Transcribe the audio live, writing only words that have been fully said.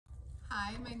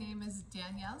Hi, my name is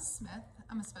Danielle Smith.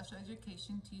 I'm a special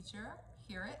education teacher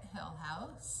here at Hill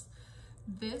House.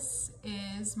 This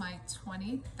is my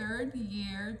 23rd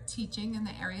year teaching in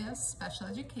the area of special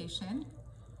education.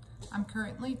 I'm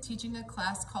currently teaching a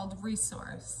class called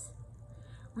Resource.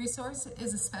 Resource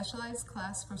is a specialized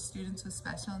class for students with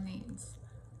special needs.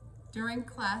 During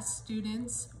class,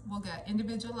 students will get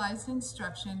individualized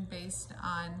instruction based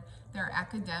on their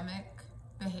academic,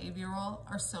 behavioral,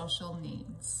 or social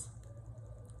needs.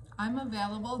 I'm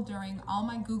available during all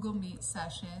my Google Meet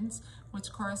sessions,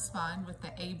 which correspond with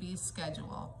the AB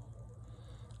schedule.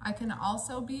 I can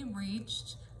also be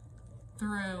reached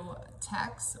through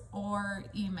text or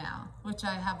email, which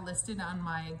I have listed on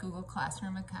my Google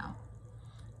Classroom account.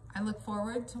 I look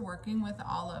forward to working with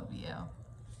all of you.